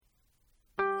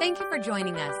Thank you for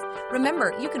joining us.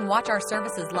 Remember, you can watch our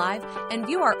services live and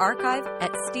view our archive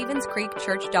at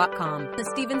StevensCreekChurch.com, the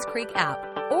Stevens Creek app,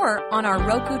 or on our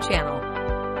Roku channel.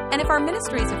 And if our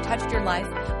ministries have touched your life,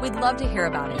 we'd love to hear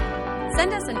about it.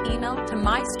 Send us an email to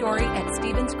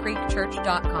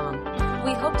mystory@StevensCreekChurch.com.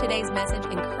 We hope today's message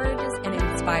encourages and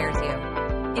inspires you.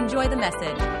 Enjoy the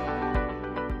message.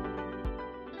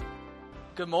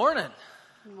 Good morning.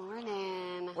 Good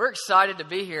morning. We're excited to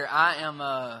be here.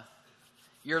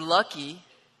 You're lucky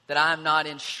that I am not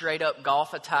in straight up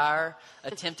golf attire,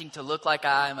 attempting to look like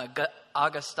I am a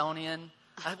Augustinian.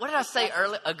 What did I say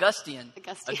earlier? Augustian.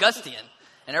 And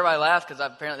everybody laughed because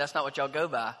apparently that's not what y'all go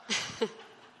by.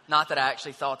 Not that I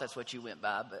actually thought that's what you went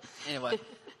by, but anyway.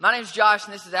 My name's Josh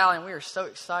and this is Allie, and we are so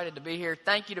excited to be here.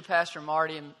 Thank you to Pastor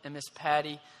Marty and Miss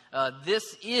Patty.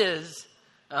 This is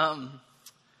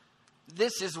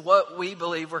what we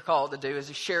believe we're called to do, is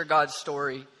to share God's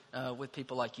story with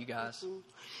people like you guys. Mm-hmm.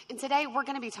 And today we're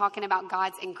going to be talking about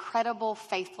God's incredible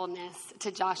faithfulness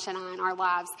to Josh and I in our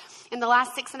lives. In the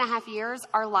last 6.5 years,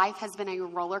 our life has been a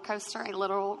roller coaster, a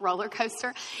literal roller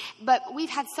coaster. But we've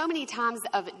had so many times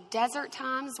of desert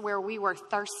times where we were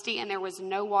thirsty and there was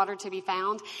no water to be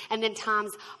found, and then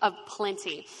times of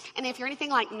plenty. And if you're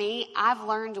anything like me, I've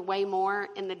learned way more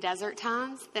in the desert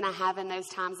times than I have in those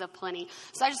times of plenty.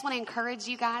 So I just want to encourage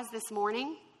you guys this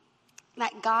morning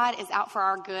that God is out for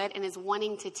our good and is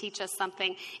wanting to teach us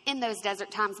something in those desert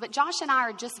times. But Josh and I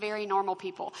are just very normal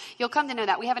people. You'll come to know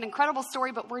that. We have an incredible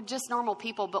story, but we're just normal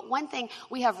people. But one thing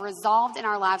we have resolved in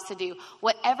our lives to do,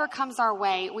 whatever comes our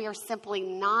way, we are simply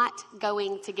not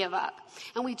going to give up.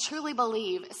 And we truly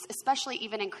believe, especially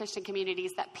even in Christian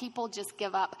communities, that people just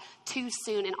give up too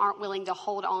soon and aren't willing to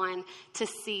hold on to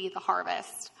see the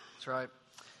harvest. That's right.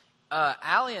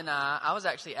 Allie and I was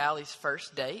actually Allie's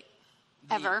first date.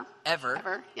 Ever.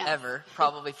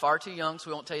 Probably far too young,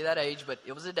 so we won't tell you that age, but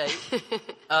it was a date.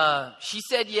 She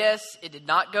said yes. It did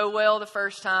not go well the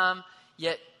first time,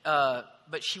 but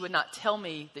she would not tell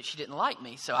me that she didn't like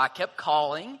me. So I kept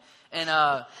calling, and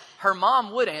her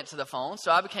mom would answer the phone,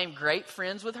 so I became great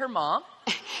friends with her mom.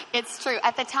 It's true.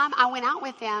 At the time I went out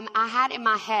with them, I had in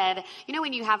my head, you know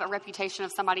when you have a reputation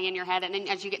of somebody in your head and then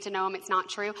as you get to know them, it's not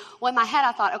true? Well, in my head,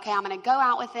 I thought, okay, I'm going to go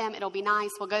out with them. It'll be nice.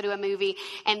 We'll go to a movie.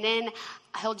 And then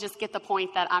he'll just get the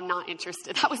point that I'm not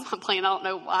interested. That was my plan. I don't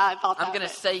know why I thought that. I'm going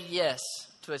to say yes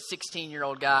to a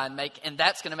 16-year-old guy and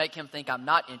that's going to make him think I'm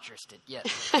not interested.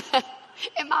 Yes.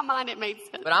 In my mind, it made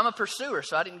sense. But I'm a pursuer,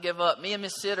 so I didn't give up. Me and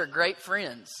Miss Sid are great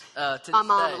friends to this day. My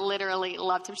mom literally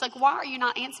loved him. She's like, why are you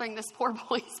not answering this poor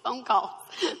boy's phone call?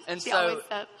 And so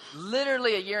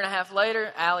literally a year and a half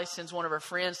later, Allie sends one of her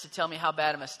friends to tell me how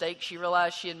bad a mistake she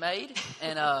realized she had made.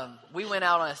 And we went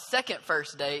out on a second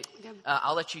first date.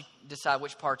 I'll let you decide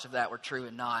which parts of that were true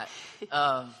and not.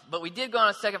 But we did go on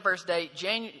a second first date,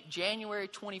 January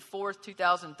 24th,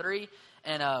 2003.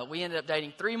 And we ended up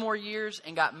dating 3 more years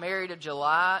and got married in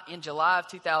July of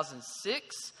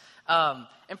 2006. And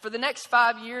for the next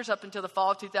 5 years, up until the fall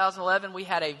of 2011, we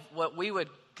had what we would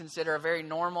consider a very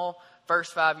normal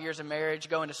first 5 years of marriage,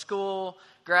 going to school,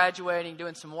 graduating,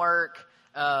 doing some work.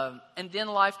 And then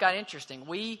life got interesting.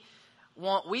 We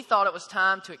thought it was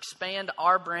time to expand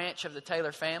our branch of the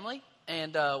Taylor family,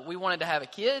 and we wanted to have a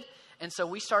kid. And so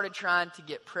we started trying to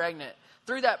get pregnant.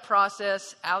 Through that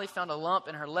process, Allie found a lump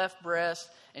in her left breast,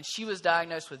 and she was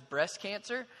diagnosed with breast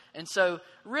cancer. And so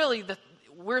really,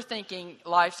 we're thinking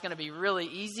life's going to be really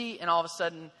easy, and all of a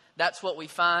sudden, that's what we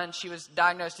find. She was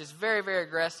diagnosed as very, very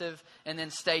aggressive, and then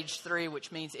stage 3,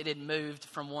 which means it had moved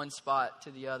from one spot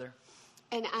to the other.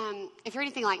 And if you're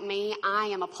anything like me, I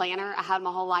am a planner. I had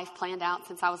my whole life planned out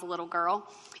since I was a little girl.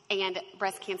 And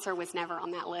breast cancer was never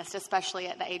on that list, especially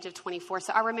at the age of 24.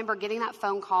 So I remember getting that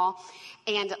phone call,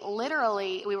 and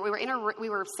literally we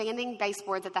were sanding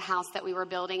baseboards at the house that we were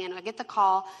building, and I get the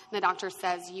call, and the doctor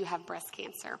says, you have breast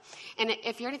cancer. And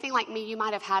if you're anything like me, you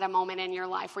might have had a moment in your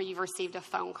life where you've received a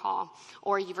phone call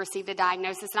or you've received a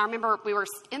diagnosis. And I remember we were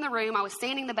in the room, I was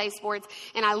sanding the baseboards,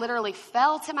 and I literally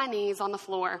fell to my knees on the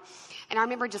floor. And I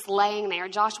remember just laying there.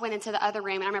 Josh went into the other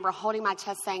room, and I remember holding my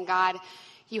chest saying, God,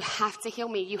 you have to heal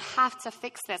me. You have to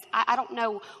fix this. I don't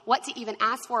know what to even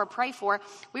ask for or pray for.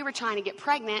 We were trying to get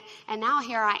pregnant, and now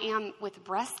here I am with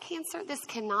breast cancer. This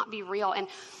cannot be real. And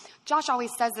Josh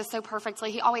always says this so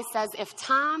perfectly. He always says, if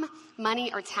time,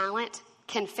 money, or talent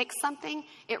can fix something,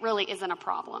 it really isn't a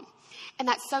problem. And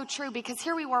that's so true, because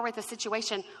here we were with a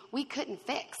situation we couldn't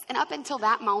fix. And up until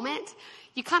that moment,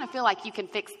 you kind of feel like you can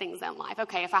fix things in life.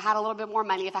 Okay, if I had a little bit more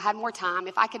money, if I had more time,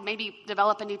 if I could maybe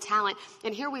develop a new talent.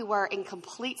 And here we were in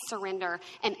complete surrender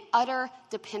and utter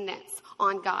dependence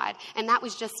on God. And that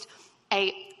was just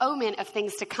a omen of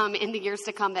things to come in the years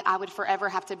to come, that I would forever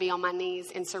have to be on my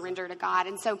knees and surrender to God.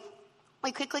 And so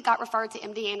we quickly got referred to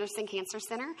MD Anderson Cancer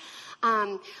Center.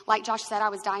 Like Josh said, I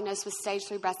was diagnosed with stage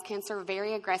 3 breast cancer,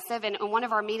 very aggressive. And in one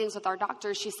of our meetings with our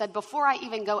doctors, she said, before I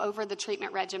even go over the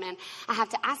treatment regimen, I have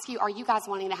to ask you, are you guys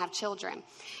wanting to have children?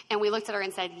 And we looked at her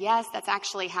and said, yes, that's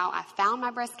actually how I found my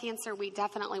breast cancer. We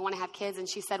definitely want to have kids. And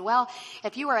she said, well,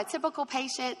 if you are a typical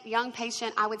patient, young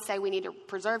patient, I would say we need to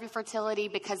preserve your fertility,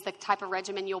 because the type of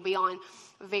regimen you'll be on,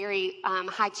 very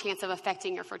high chance of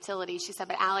affecting your fertility. She said,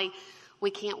 but Allie, we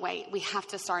can't wait. We have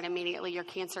to start immediately. Your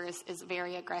cancer is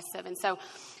very aggressive. And so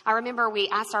I remember we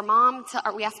asked my mom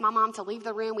to leave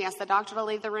the room. We asked the doctor to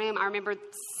leave the room. I remember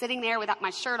sitting there without my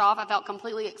shirt off. I felt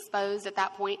completely exposed at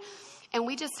that point. And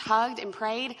we just hugged and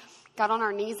prayed, got on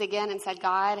our knees again and said,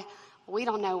 God, we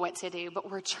don't know what to do, but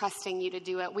we're trusting you to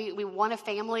do it. We want a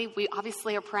family. We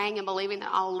obviously are praying and believing that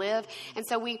I'll live. And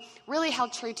so we really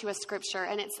held true to a scripture.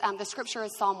 And it's the scripture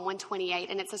is Psalm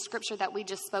 128. And it's a scripture that we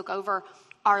just spoke over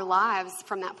our lives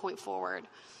from that point forward.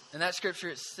 In that scripture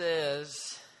it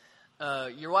says,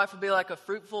 your wife will be like a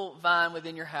fruitful vine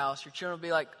within your house. Your children will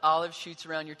be like olive shoots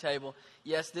around your table.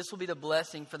 Yes, this will be the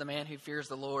blessing for the man who fears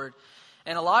the Lord.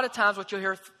 And a lot of times what you'll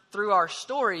hear through our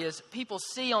story is people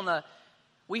see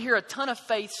we hear a ton of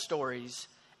faith stories,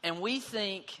 and we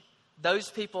think those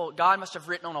people, God must have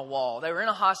written on a wall. They were in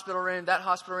a hospital room, that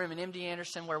hospital room in MD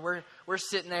Anderson, where we're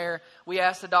sitting there. We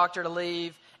ask the doctor to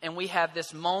leave, and we have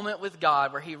this moment with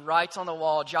God where he writes on the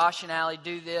wall, Josh and Allie,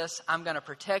 do this. I'm going to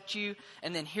protect you.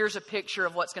 And then here's a picture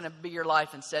of what's going to be your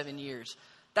life in 7 years.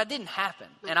 That didn't happen.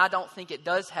 And I don't think it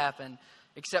does happen,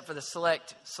 except for the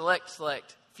select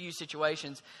few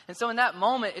situations. And so in that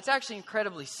moment, it's actually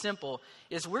incredibly simple,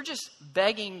 is we're just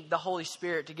begging the Holy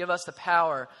Spirit to give us the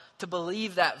power to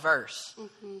believe that verse.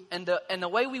 Mm-hmm. And the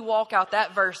way we walk out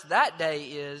that verse that day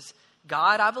is,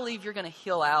 God, I believe you're going to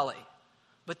heal Allie.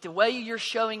 But the way you're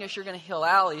showing us you're going to heal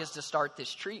Allie is to start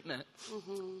this treatment.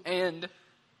 Mm-hmm. And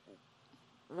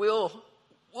we'll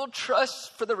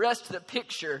trust for the rest of the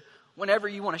picture whenever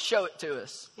you want to show it to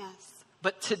us. Yes.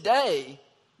 But today,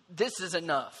 this is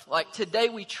enough. Like today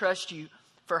we trust you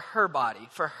for her body,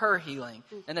 for her healing.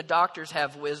 Mm-hmm. And the doctors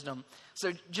have wisdom.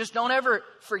 So just don't ever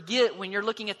forget when you're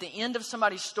looking at the end of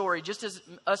somebody's story, just as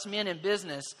us men in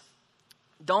business,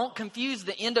 don't confuse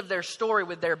the end of their story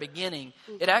with their beginning.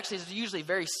 Mm-hmm. It actually is usually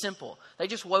very simple. They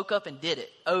just woke up and did it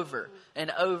over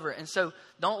and over. And so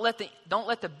don't let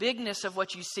the bigness of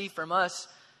what you see from us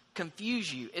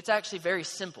confuse you. It's actually very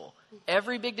simple.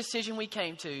 Every big decision we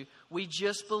came to, we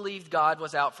just believed God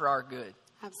was out for our good.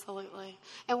 Absolutely.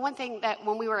 And one thing that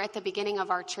when we were at the beginning of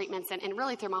our treatments and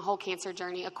really through my whole cancer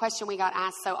journey, a question we got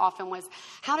asked so often was,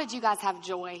 how did you guys have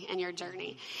joy in your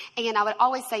journey? And I would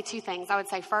always say two things. I would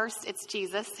say, first, it's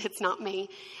Jesus. It's not me.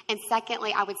 And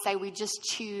secondly, I would say we just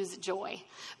choose joy.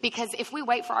 Because if we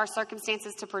wait for our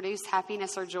circumstances to produce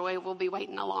happiness or joy, we'll be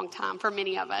waiting a long time for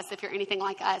many of us, if you're anything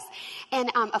like us. And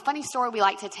a funny story we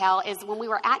like to tell is when we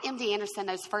were at MD Anderson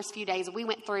those first few days, we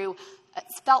went through it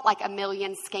felt like 1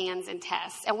 million scans and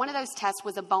tests. And one of those tests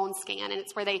was a bone scan. And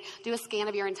it's where they do a scan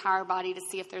of your entire body to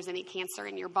see if there's any cancer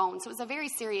in your bones. So it was a very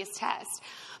serious test.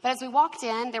 But as we walked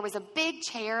in, there was a big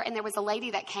chair and there was a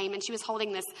lady that came and she was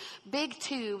holding this big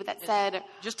tube that said...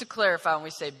 Just to clarify, when we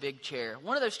say big chair,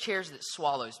 one of those chairs that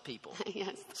swallows people.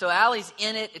 Yes. So Allie's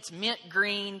in it. It's mint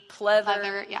green,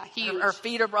 pleather. Yeah, huge. Her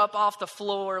feet are up off the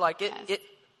floor. Like it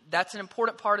that's an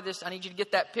important part of this. I need you to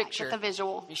get that picture. Get the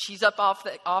visual. She's up off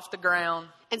the ground.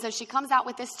 And so she comes out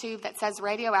with this tube that says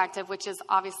radioactive, which is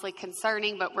obviously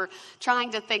concerning, but we're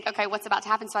trying to think, okay, what's about to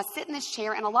happen? So I sit in this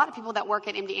chair, and a lot of people that work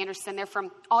at MD Anderson, they're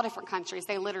from all different countries.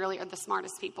 They literally are the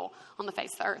smartest people on the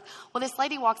face of the earth. Well, this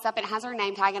lady walks up and has her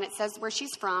name tag, and it says where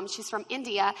she's from. She's from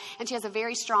India, and she has a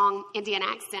very strong Indian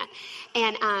accent.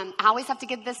 And I always have to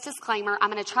give this disclaimer.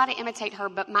 I'm going to try to imitate her,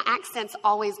 but my accents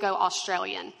always go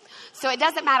Australian. So it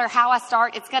doesn't matter how I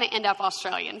start, it's going to end up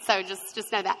Australian. So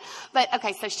just know that. But,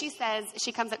 okay, so she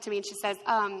comes up to me and she says,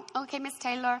 okay, Miss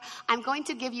Taylor, I'm going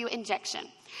to give you injection.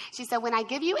 She said, when I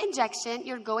give you injection,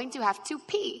 you're going to have to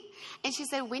pee. And she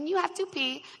said, when you have to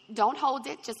pee, don't hold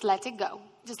it, just let it go.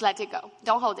 Just let it go.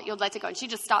 Don't hold it. You'll let it go. And she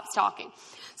just stops talking.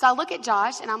 So I look at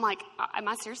Josh and I'm like, am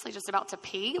I seriously just about to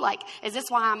pee? Like, is this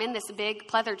why I'm in this big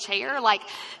pleather chair? Like,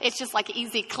 it's just like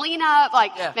easy cleanup.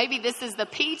 Like, maybe this is the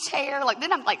pee chair. Like,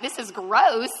 then I'm like, this is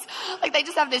gross. Like, they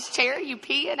just have this chair you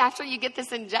pee in after you get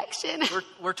this injection.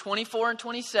 We're 24 and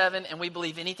 27 and we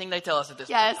believe anything they tell us at this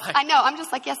point. Yes, I know. I'm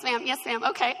just like, yes, ma'am. Yes, ma'am.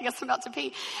 Okay, I guess I'm about to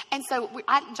pee. And so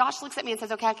Josh looks at me and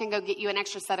says, okay, I can go get you an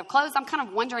extra set of clothes. I'm kind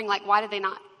of wondering, like, why did they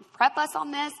not prep us on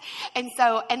this. And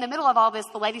so in the middle of all this,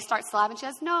 the lady starts to laugh and she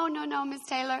says, no, Miss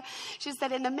Taylor. She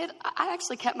said, in the middle, I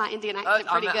actually kept my Indian accent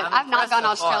pretty good. I've not gone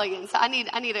Australian, so I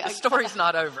need the story's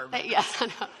not over. Yes, I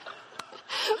know.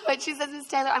 But she says, Miss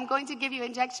Taylor, I'm going to give you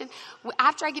injection.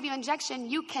 After I give you injection,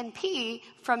 you can pee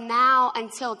from now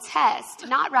until test,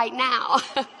 not right now.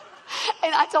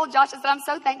 And I told Josh, I said, I'm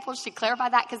so thankful she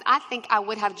clarified that, because I think I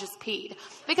would have just peed.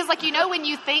 Because, like, you know, when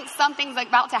you think something's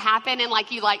about to happen and, like,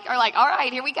 you, like, are like, all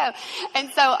right, here we go. And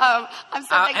so I'm so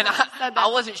thankful she said that. I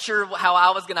wasn't sure how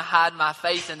I was going to hide my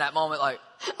face in that moment, like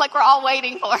we're all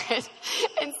waiting for it.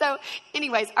 And so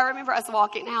anyways, I remember us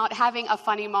walking out, having a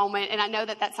funny moment. And I know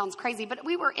that sounds crazy, but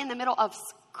we were in the middle of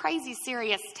crazy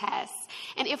serious tests.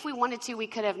 And if we wanted to, we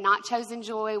could have not chosen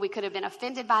joy. We could have been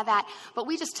offended by that. But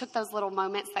we just took those little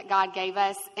moments that God gave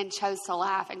us and chose to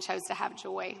laugh and chose to have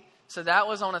joy. So that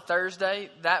was on a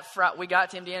Thursday. We got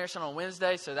to MD Anderson on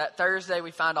Wednesday. So that Thursday, we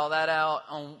found all that out.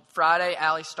 On Friday,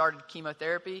 Allie started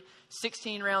chemotherapy.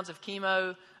 16 rounds of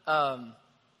chemo,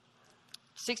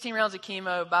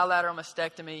 bilateral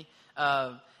mastectomy.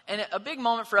 And a big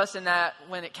moment for us in that,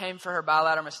 when it came for her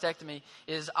bilateral mastectomy,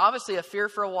 is obviously a fear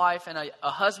for a wife and a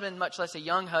husband, much less a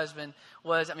young husband,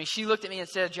 she looked at me and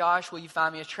said, Josh, will you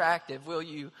find me attractive? Will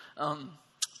you, what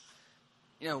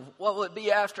will it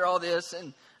be after all this?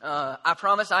 And I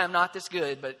promise I am not this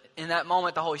good. But in that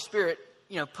moment, the Holy Spirit,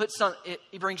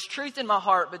 he brings truth in my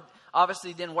heart, but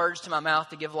obviously then words to my mouth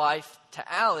to give life to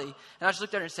Allie. And I just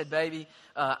looked at her and said, baby,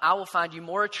 I will find you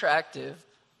more attractive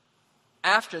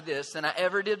after this than I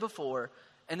ever did before.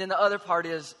 And then the other part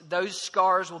is, those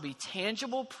scars will be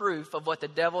tangible proof of what the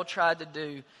devil tried to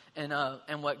do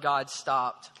and what God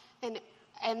stopped.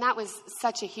 And that was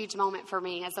such a huge moment for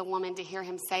me as a woman to hear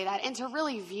him say that and to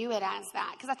really view it as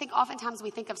that. Because I think oftentimes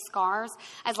we think of scars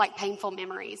as like painful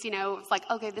memories. You know, it's like,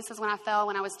 okay, this is when I fell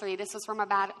when I was 3. This was from a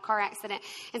bad car accident.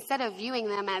 Instead of viewing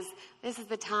them as, this is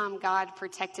the time God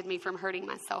protected me from hurting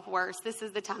myself worse. This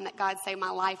is the time that God saved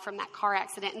my life from that car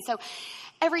accident. And so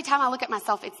every time I look at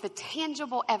myself, it's the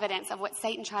tangible evidence of what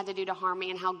Satan tried to do to harm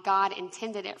me and how God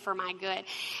intended it for my good.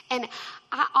 And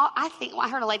I think, I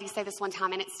heard a lady say this one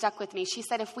time and it stuck with me. She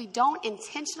said, if we don't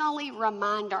intentionally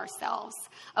remind ourselves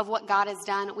of what God has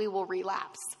done, we will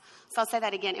relapse. So I'll say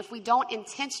that again. If we don't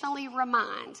intentionally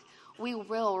remind, we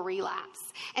will relapse.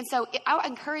 And so I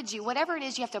encourage you, whatever it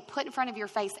is you have to put in front of your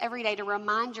face every day to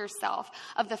remind yourself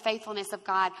of the faithfulness of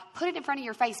God, put it in front of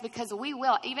your face, because we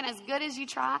will, even as good as you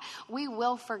try, we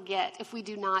will forget if we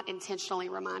do not intentionally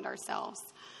remind ourselves.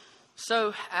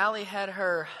 So Allie had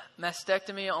her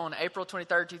mastectomy on April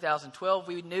 23rd, 2012.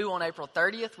 We knew on April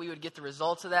 30th we would get the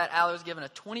results of that. Allie was given a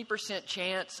 20%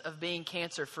 chance of being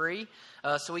cancer-free.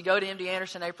 So we go to MD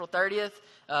Anderson April 30th.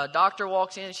 Doctor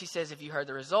walks in and she says, "Have you heard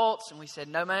the results?" And we said,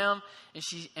 "No, ma'am."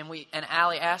 And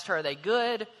Allie asked her, "Are they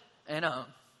good?" And no.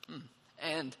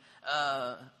 And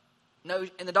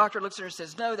the doctor looks at her and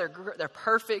says, "No, they're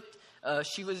perfect."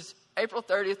 She was April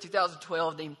 30th,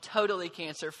 2012, deemed totally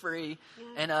cancer-free. Yeah.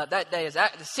 And that day is the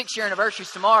 6-year anniversary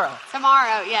is tomorrow.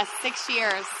 Tomorrow, yes, 6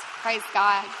 years. Praise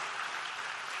God.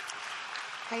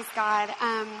 Praise God.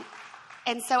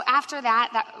 And so after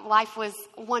that life was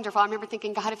wonderful. I remember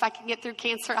thinking, God, if I can get through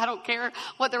cancer, I don't care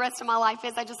what the rest of my life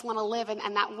is. I just want to live.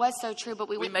 And that was so true. But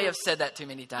we may have said that too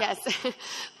many times. Yes,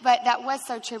 but that was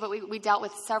so true. But we dealt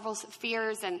with several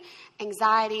fears and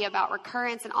anxiety about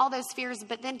recurrence and all those fears.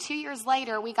 But then 2 years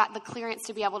later, we got the clearance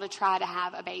to be able to try to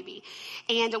have a baby.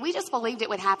 And we just believed it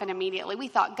would happen immediately. We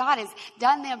thought, God has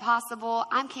done the impossible.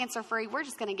 I'm cancer-free. We're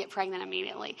just going to get pregnant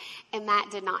immediately. And that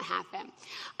did not happen.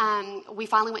 We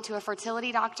finally went to a fertility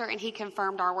doctor, and he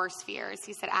confirmed our worst fears.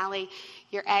 He said, "Allie,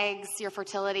 your eggs, your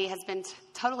fertility has been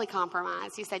totally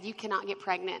compromised." He said, "You cannot get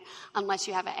pregnant unless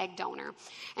you have an egg donor."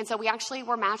 And so we actually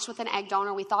were matched with an egg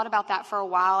donor. We thought about that for a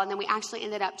while, and then we actually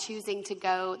ended up choosing to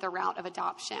go the route of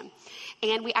adoption.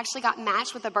 And we actually got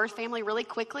matched with the birth family really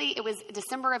quickly. It was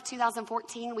December of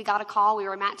 2014. We got a call. We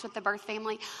were matched with the birth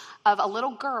family of a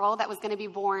little girl that was going to be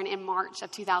born in March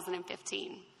of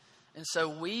 2015. And so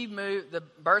we moved. The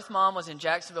birth mom was in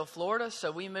Jacksonville, Florida. So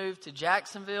we moved to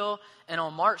Jacksonville. And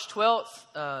on March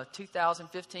 12th,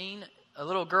 2015, a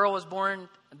little girl was born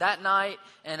that night.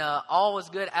 And all was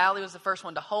good. Allie was the first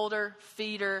one to hold her,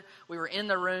 feed her. We were in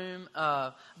the room.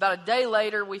 About a day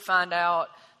later, we find out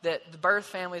that the birth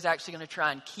family is actually going to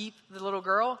try and keep the little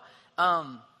girl.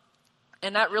 And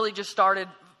that really just started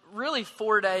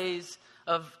 4 days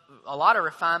of a lot of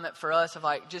refinement for us, of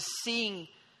like just seeing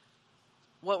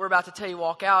what we're about to tell you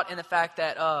walk out, and the fact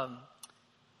that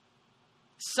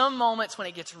some moments when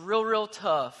it gets real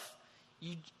tough,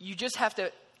 you just have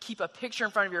to keep a picture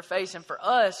in front of your face. And for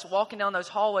us, walking down those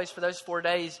hallways for those 4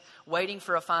 days, waiting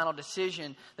for a final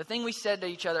decision, the thing we said to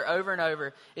each other over and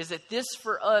over is that this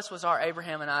for us was our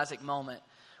Abraham and Isaac moment.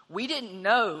 We didn't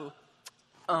know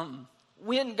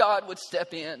when God would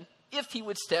step in, if he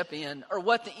would step in, or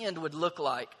what the end would look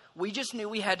like. We just knew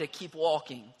we had to keep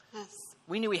walking. Yes.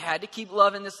 We knew we had to keep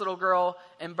loving this little girl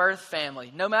and birth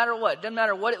family. No matter what. Doesn't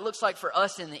matter what it looks like for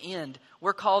us in the end.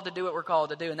 We're called to do what we're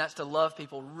called to do, and that's to love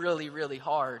people really, really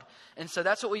hard. And so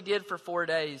that's what we did for 4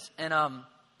 days. And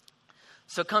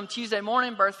so come Tuesday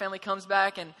morning, birth family comes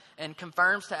back and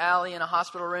confirms to Allie in a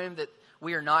hospital room that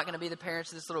we are not going to be the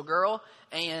parents of this little girl.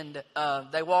 And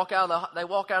they walk out of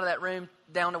that room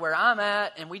down to where I'm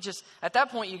at. And we just, at that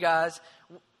point, you guys,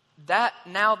 that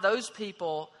now those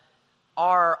people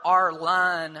are our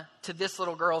line to this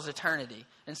little girl's eternity.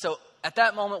 And so at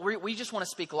that moment, we just want to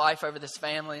speak life over this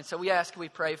family. And so we asked, can we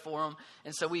pray for them?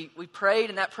 And so we prayed,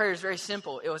 and that prayer is very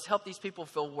simple. It was help these people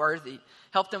feel worthy,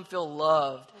 help them feel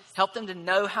loved, help them to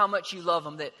know how much you love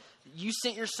them, that you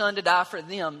sent your son to die for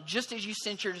them, just as you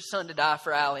sent your son to die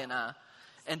for Allie and I.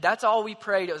 And that's all we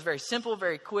prayed. It was very simple,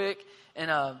 very quick.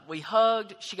 And we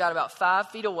hugged. She got about 5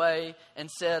 feet away and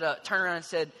said, turned around and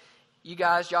said, you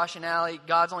guys, Josh and Allie,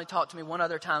 God's only talked to me one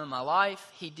other time in my life.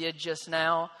 He did just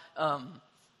now. I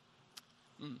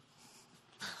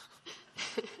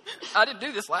didn't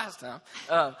do this last time.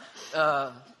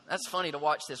 That's funny to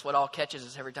watch this, what all catches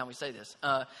us every time we say this.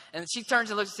 And she turns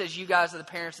and looks and says, you guys are the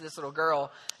parents of this little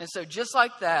girl. And so just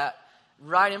like that,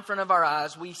 right in front of our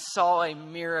eyes, we saw a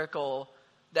miracle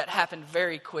that happened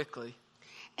very quickly.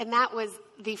 And that was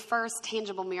the first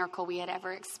tangible miracle we had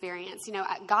ever experienced. You know,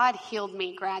 God healed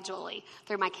me gradually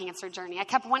through my cancer journey. I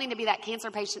kept wanting to be that cancer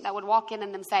patient that would walk in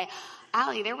and them say,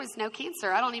 Allie, there was no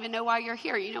cancer. I don't even know why you're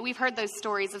here. You know, we've heard those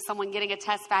stories of someone getting a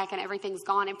test back and everything's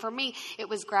gone. And for me, it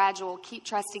was gradual. Keep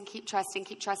trusting, keep trusting,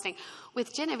 keep trusting.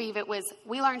 With Genevieve, it was,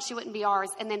 we learned she wouldn't be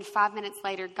ours. And then 5 minutes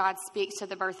later, God speaks to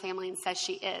the birth family and says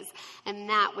she is. And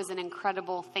that was an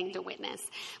incredible thing to witness.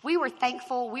 We were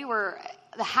thankful. We were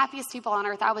the happiest people on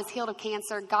earth. I was healed of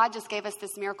cancer. God just gave us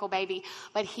this miracle baby,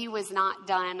 but he was not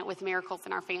done with miracles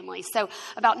in our family. So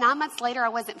about 9 months later, I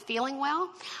wasn't feeling well.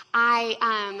 I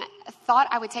thought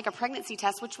I would take a pregnancy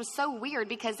test, which was so weird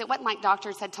because it wasn't like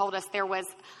doctors had told us there was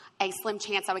a slim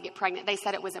chance I would get pregnant. They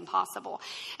said it was impossible.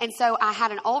 And so I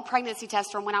had an old pregnancy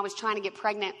test from when I was trying to get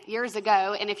pregnant years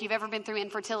ago. And if you've ever been through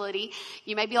infertility,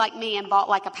 you may be like me and bought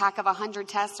like a pack of 100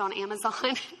 tests on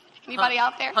Amazon. Anybody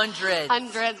out there?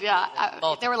 Hundreds, yeah.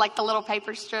 There were like the little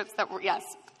paper strips that were, yes.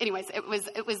 Anyways, it was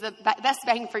the best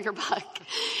bang for your buck.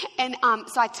 And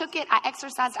so I took it, I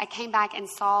exercised, I came back and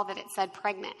saw that it said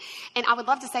pregnant. And I would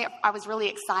love to say I was really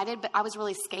excited, but I was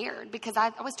really scared because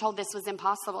I was told this was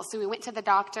impossible. So we went to the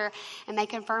doctor and they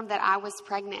confirmed that I was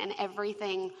pregnant and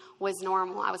everything was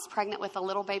normal. I was pregnant with a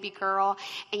little baby girl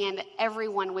and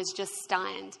everyone was just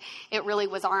stunned. It really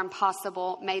was our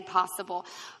impossible made possible.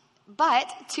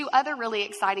 But 2 other really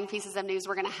exciting pieces of news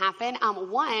were going to happen.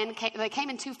 They came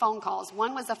in 2 phone calls.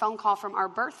 One was a phone call from our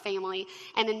birth family,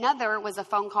 and another was a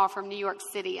phone call from New York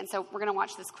City. And so we're going to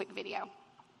watch this quick video.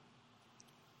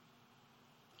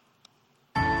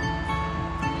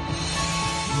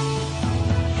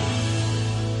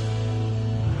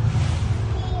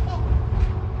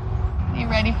 You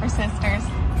ready for sisters?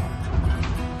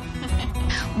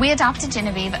 We adopted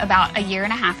Genevieve about a year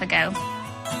and a half ago.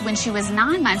 When she was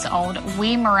 9 months old,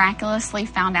 we miraculously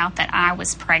found out that I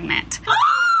was pregnant. Oh,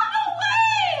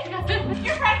 no way!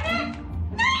 You're pregnant?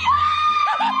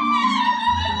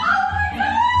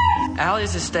 Allie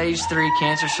is a stage 3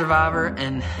 cancer survivor,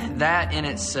 and that in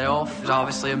itself is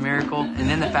obviously a miracle. And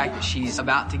then the fact that she's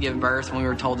about to give birth when we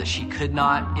were told that she could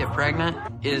not get pregnant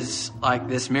is like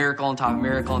this miracle on top of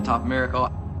miracle on top of miracle.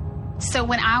 So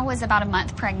when I was about a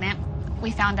month pregnant,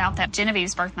 we found out that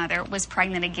Genevieve's birth mother was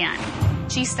pregnant again.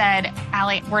 She said,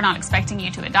 Allie, we're not expecting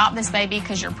you to adopt this baby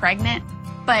because you're pregnant.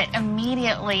 But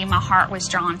immediately my heart was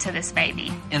drawn to this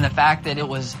baby. And the fact that it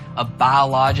was a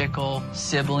biological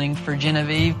sibling for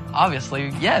Genevieve,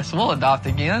 obviously, yes, we'll adopt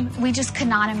again. We just could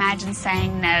not imagine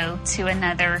saying no to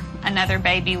another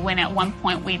baby when at one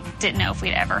point we didn't know if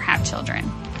we'd ever have children.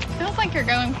 Feels like you're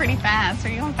going pretty fast. Are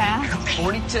you going fast?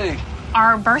 42.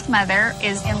 Our birth mother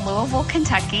is in Louisville,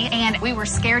 Kentucky, and we were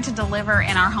scared to deliver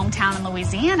in our hometown in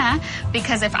Louisiana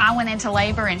because if I went into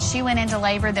labor and she went into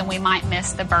labor, then we might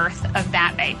miss the birth of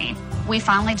that baby. We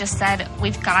finally just said,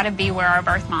 we've got to be where our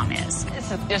birth mom is.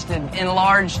 This is just an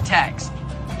enlarged text.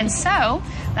 And so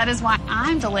that is why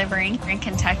I'm delivering in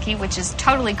Kentucky, which is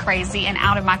totally crazy and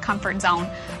out of my comfort zone.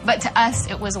 But to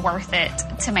us, it was worth it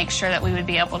to make sure that we would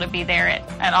be able to be there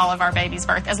at all of our babies'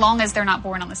 birth, as long as they're not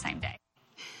born on the same day.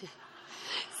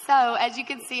 So, as you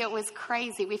can see, it was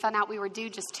crazy. We found out we were due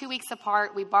just 2 weeks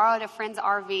apart. We borrowed a friend's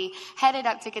RV, headed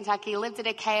up to Kentucky, lived at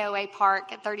a KOA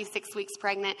park at 36 weeks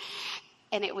pregnant,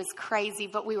 and it was crazy.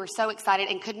 But we were so excited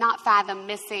and could not fathom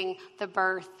missing the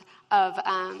birth of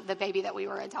the baby that we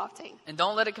were adopting. And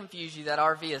don't let it confuse you. That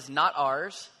RV is not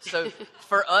ours. So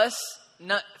for us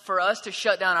to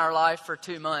shut down our life for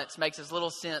 2 months makes as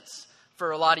little sense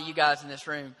for a lot of you guys in this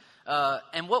room.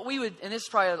 And what we would, and this is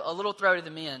probably a little throw to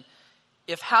the men,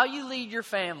 if how you lead your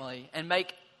family and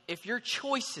if your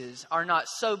choices are not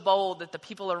so bold that the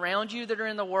people around you that are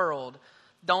in the world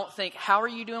don't think, how are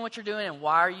you doing what you're doing and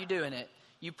why are you doing it?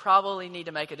 You probably need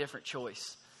to make a different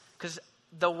choice. Because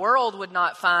the world would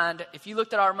not find, if you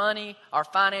looked at our money, our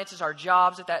finances, our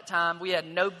jobs at that time, we had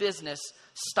no business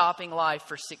stopping life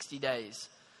for 60 days.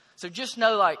 So just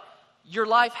know, your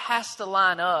life has to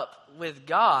line up with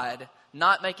God,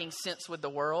 not making sense with the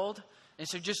world. And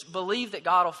so just believe that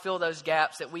God will fill those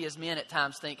gaps that we as men at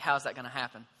times think, how's that going to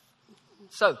happen?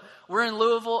 So we're in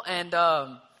Louisville, and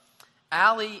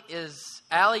Allie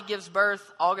gives birth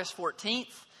August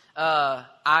 14th.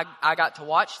 I got to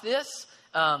watch this.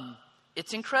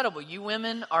 It's incredible. You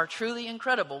women are truly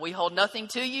incredible. We hold nothing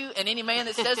to you, and any man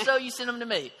that says so, you send him to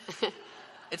me.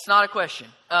 It's not a question.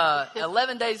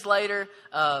 11 days later,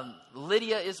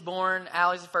 Lydia is born.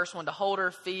 Allie's the first one to hold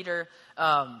her, feed her.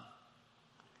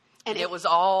 And it was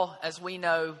all, as we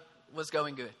know, was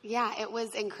going good. Yeah, it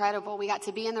was incredible. We got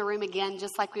to be in the room again,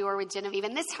 just like we were with Genevieve.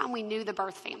 And this time we knew the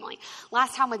birth family.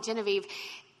 Last time with Genevieve,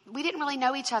 we didn't really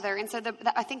know each other. And so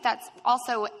I think that's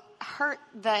also hurt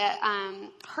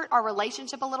our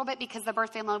relationship a little bit, because the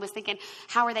birth family was thinking,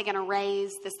 how are they going to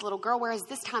raise this little girl? Whereas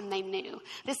this time they knew.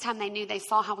 They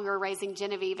saw how we were raising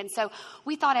Genevieve. And so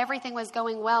we thought everything was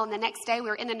going well. And the next day we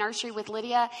were in the nursery with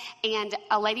Lydia, and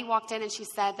a lady walked in and she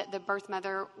said that the birth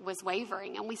mother was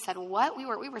wavering. And we said, what? We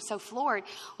were so floored.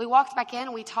 We walked back in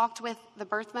and we talked with the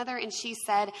birth mother, and she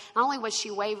said, not only was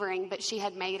she wavering, but she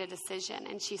had made a decision.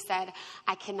 And she said,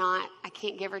 I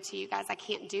can't give her to you guys. I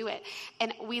can't do it.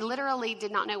 And we literally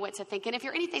did not know what to think. And if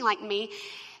you're anything like me,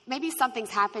 maybe something's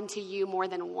happened to you more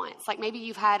than once. Like maybe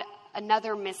you've had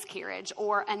another miscarriage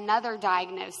or another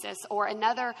diagnosis or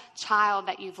another child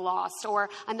that you've lost or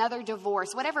another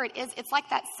divorce, whatever it is. It's like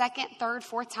that second, third,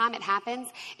 fourth time it happens,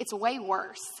 it's way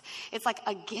worse. It's like,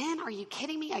 again, are you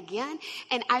kidding me again?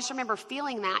 And I just remember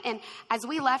feeling that. And as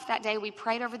we left that day, we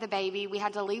prayed over the baby. We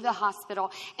had to leave the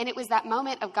hospital. And it was that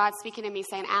moment of God speaking to me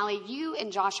saying, Allie, you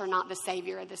and Josh are not the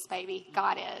savior of this baby.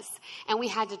 God is. And we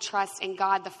had to trust in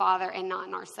God the Father and not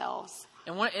in ourselves.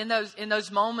 And in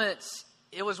those moments,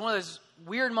 it was one of those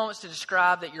weird moments to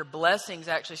describe that your blessings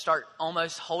actually start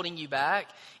almost holding you back.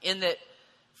 In that,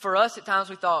 for us at times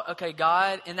we thought, okay,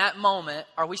 God, in that moment,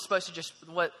 are we supposed to just,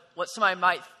 what somebody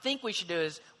might think we should do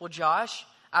is, well, Josh,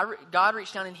 God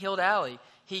reached down and healed Allie.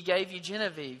 He gave you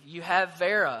Genevieve. You have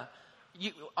Vera.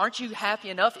 Aren't you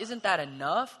happy enough? Isn't that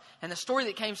enough? And the story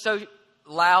that came so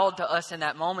loud to us in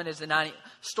that moment is the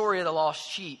story of the lost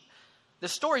sheep. The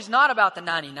story's not about the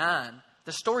 99.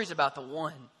 The story's about the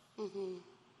one. Mm-hmm.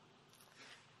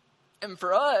 And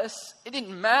for us, it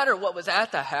didn't matter what was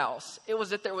at the house. It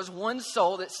was that there was one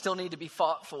soul that still needed to be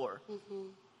fought for. Mm-hmm.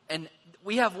 And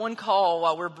we have one call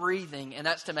while we're breathing, and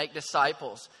that's to make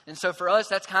disciples. And so for us,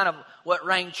 that's kind of what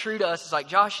rang true to us. It's like,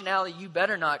 Josh and Allie, you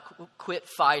better not quit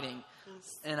fighting.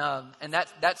 Yes. And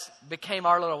that's became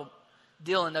our little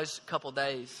deal in those couple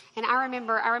days. And I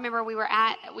remember we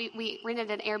rented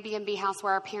an Airbnb house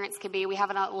where our parents could be. We have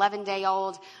an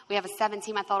 11-day-old. We have a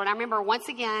 17-month-old. And I remember once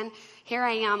again, here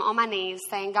I am on my knees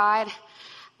saying, God,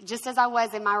 just as I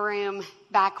was in my room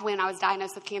back when I was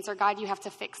diagnosed with cancer, God, you have to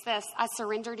fix this. I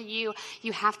surrender to you.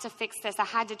 You have to fix this. I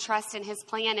had to trust in his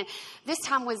plan. And this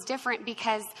time was different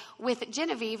because with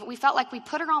Genevieve, we felt like we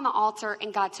put her on the altar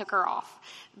and God took her off.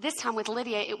 This time with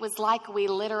Lydia, it was like we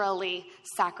literally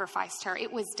sacrificed her.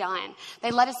 It was done.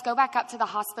 They let us go back up to the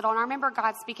hospital. And I remember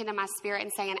God speaking to my spirit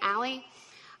and saying, Allie,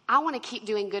 I want to keep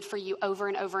doing good for you over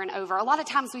and over and over. A lot of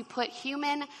times we put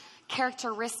human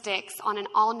characteristics on an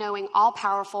all-knowing,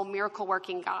 all-powerful,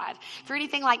 miracle-working God. If you're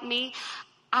anything like me,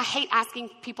 I hate asking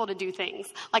people to do things.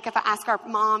 Like if I ask our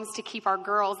moms to keep our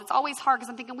girls, it's always hard because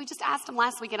I'm thinking, we just asked them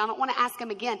last week and I don't want to ask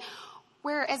them again.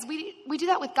 Whereas we do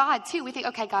that with God too. We think,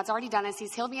 okay, God's already done this.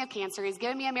 He's healed me of cancer. He's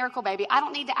given me a miracle baby. I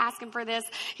don't need to ask him for this.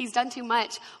 He's done too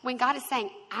much. When God is saying,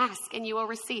 ask and you will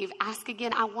receive. Ask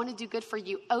again. I want to do good for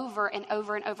you over and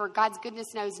over and over. God's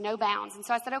goodness knows no bounds. And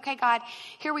so I said, okay, God,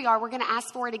 here we are. We're going to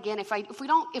ask for it again. If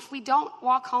we don't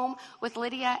walk home with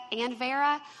Lydia and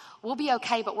Vera, We'll be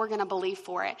okay, but we're going to believe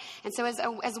for it. And so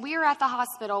as we were at the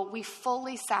hospital, we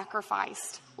fully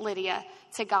sacrificed Lydia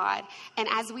to God. And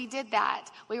as we did that,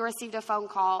 we received a phone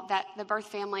call that the birth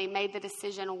family made the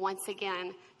decision once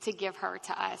again to give her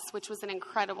to us, which was an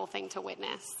incredible thing to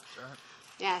witness. Sure.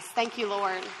 Yes, thank you,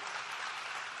 Lord.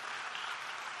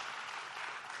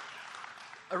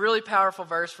 A really powerful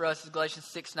verse for us is Galatians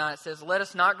 6:9. It says, "Let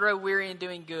us not grow weary in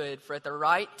doing good, for at the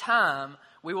right time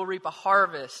we will reap a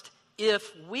harvest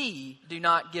if we do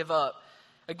not give up."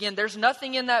 Again, there's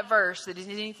nothing in that verse that is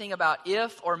anything about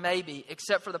if or maybe,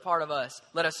 except for the part of us.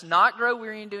 Let us not grow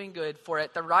weary in doing good, for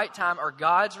at the right time, or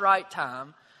God's right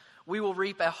time, we will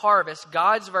reap a harvest,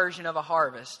 God's version of a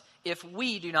harvest, if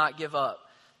we do not give up.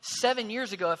 7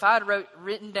 years ago, if I had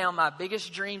written down my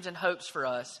biggest dreams and hopes for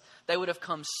us, they would have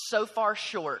come so far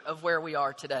short of where we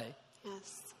are today.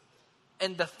 Yes.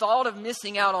 And the thought of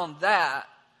missing out on that,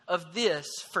 of this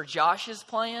for Josh's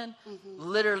plan,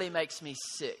 literally makes me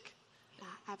sick. Yeah,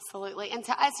 absolutely. And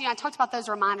to us, I talked about those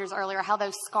reminders earlier, how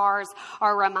those scars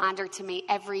are a reminder to me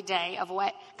every day of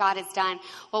what God has done.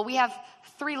 Well, we have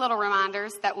 3 little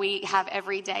reminders that we have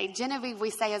every day. Genevieve, we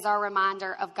say, is our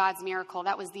reminder of God's miracle.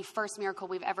 That was the first miracle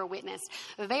we've ever witnessed.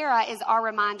 Vera is our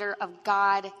reminder of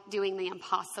God doing the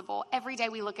impossible. Every day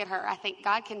we look at her, I think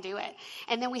God can do it.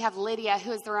 And then we have Lydia,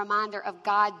 who is the reminder of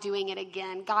God doing it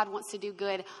again. God wants to do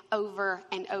good over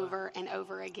and over and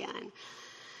over again.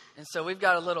 And so we've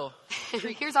got a little...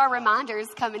 Here's our reminders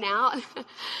coming out.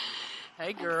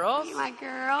 Hey, girls. Hey, my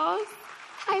girls.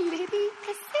 Hi, Liddy.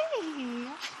 Hey.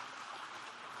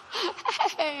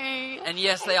 Hey. And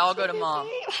yes, they all go to Mom.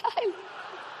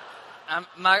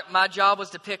 My job was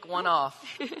to pick one off.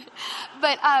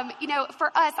 But,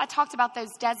 for us, I talked about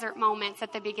those desert moments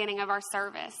at the beginning of our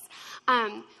service.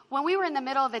 When we were in the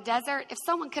middle of the desert, if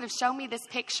someone could have shown me this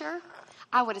picture,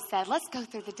 I would have said, let's go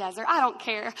through the desert. I don't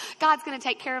care. God's going to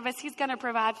take care of us. He's going to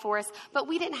provide for us. But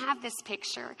we didn't have this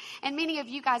picture. And many of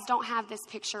you guys don't have this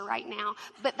picture right now.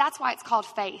 But that's why it's called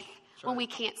faith. When we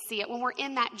can't see it, when we're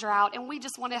in that drought and we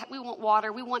want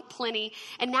water, we want plenty.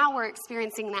 And now we're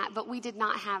experiencing that, but we did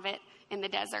not have it in the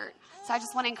desert. So I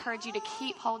just want to encourage you to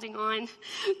keep holding on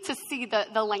to see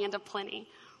the land of plenty.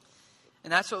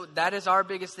 And that is our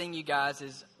biggest thing, you guys,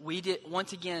 is we did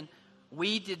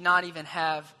not even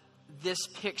have this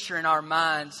picture in our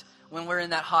minds when we're in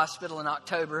that hospital in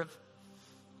October of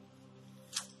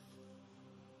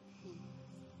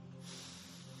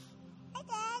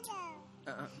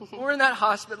we're in that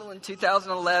hospital in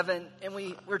 2011, and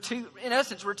we're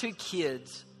two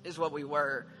kids, is what we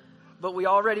were. But we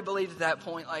already believed at that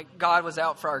point, like, God was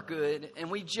out for our good.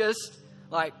 And we just,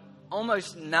 like,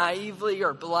 almost naively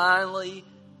or blindly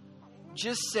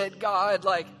just said, God,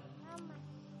 like,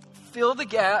 fill the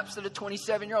gaps that a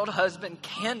 27-year-old husband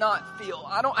cannot fill.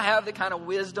 I don't have the kind of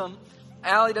wisdom.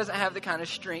 Allie doesn't have the kind of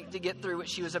strength to get through what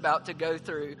she was about to go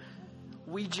through.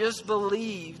 We just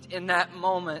believed in that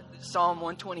moment that Psalm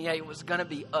 128 was going to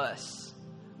be us.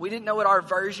 We didn't know what our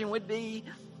version would be.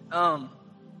 And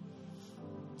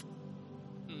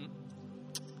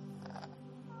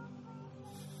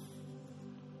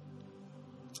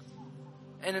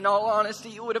in all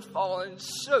honesty, it would have fallen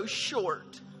so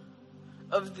short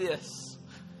of this.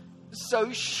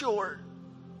 So short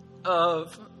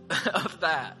of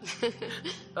that.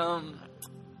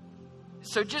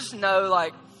 So just know,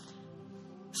 like,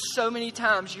 so many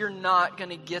times you're not going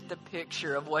to get the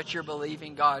picture of what you're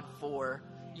believing God for.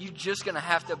 You're just going to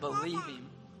have to believe Him.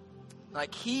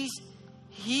 Like,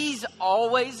 He's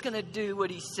always going to do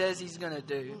what He says He's going to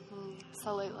do.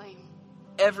 Absolutely.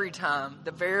 Every time.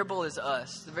 The variable is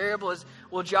us. The variable is,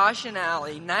 will Josh and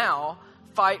Allie now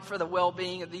fight for the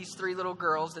well-being of these 3 little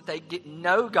girls, that they get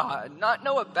know God, not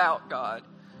know about God,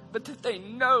 but that they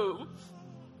know.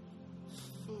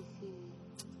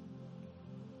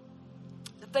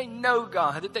 They know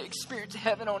God, that they experience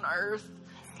heaven on earth,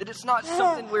 that it's not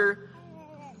something we're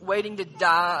waiting to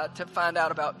die to find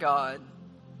out about God.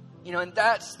 And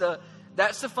that's the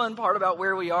fun part about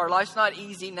where we are. Life's not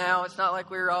easy now. It's not like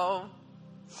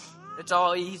it's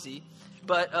all easy.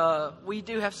 But we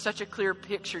do have such a clear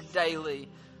picture daily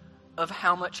of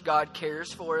how much God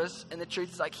cares for us. And the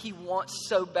truth is, like, He wants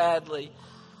so badly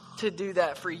to do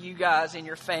that for you guys and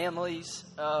your families.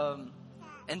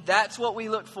 And that's what we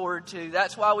look forward to.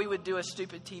 That's why we would do a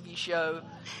stupid TV show.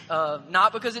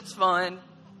 Not because it's fun.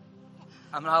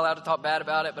 I'm not allowed to talk bad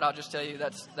about it, but I'll just tell you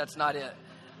that's not it.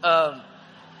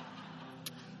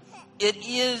 It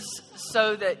is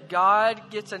so that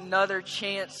God gets another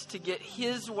chance to get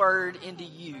His word into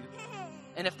you.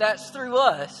 And if that's through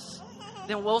us,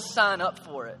 then we'll sign up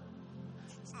for it.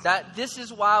 That this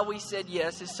is why we said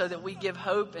yes, is so that we give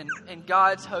hope and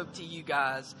God's hope to you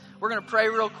guys. We're going to pray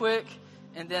real quick,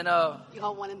 and then... You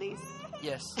hold one of these?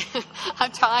 Yes.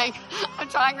 I'm trying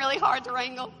really hard to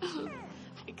wrangle.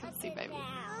 I can see, baby.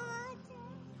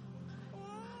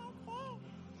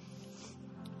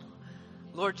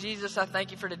 Lord Jesus, I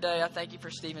thank you for today. I thank you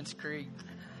for Stevens Creek.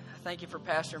 I thank you for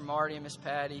Pastor Marty and Miss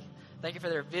Patty. Thank you for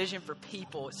their vision for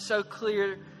people. It's so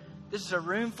clear. This is a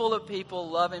room full of people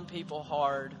loving people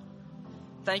hard.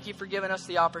 Thank you for giving us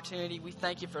the opportunity. We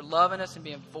thank you for loving us and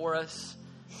being for us.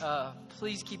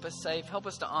 Please keep us safe. Help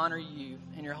us to honor you.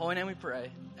 In your holy name we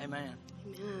pray. Amen.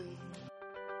 Amen.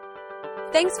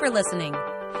 Thanks for listening.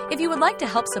 If you would like to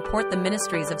help support the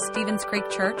ministries of Stevens Creek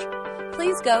Church,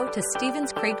 please go to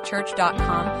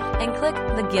StevensCreekChurch.com and click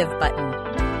the Give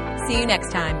button. See you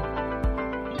next time.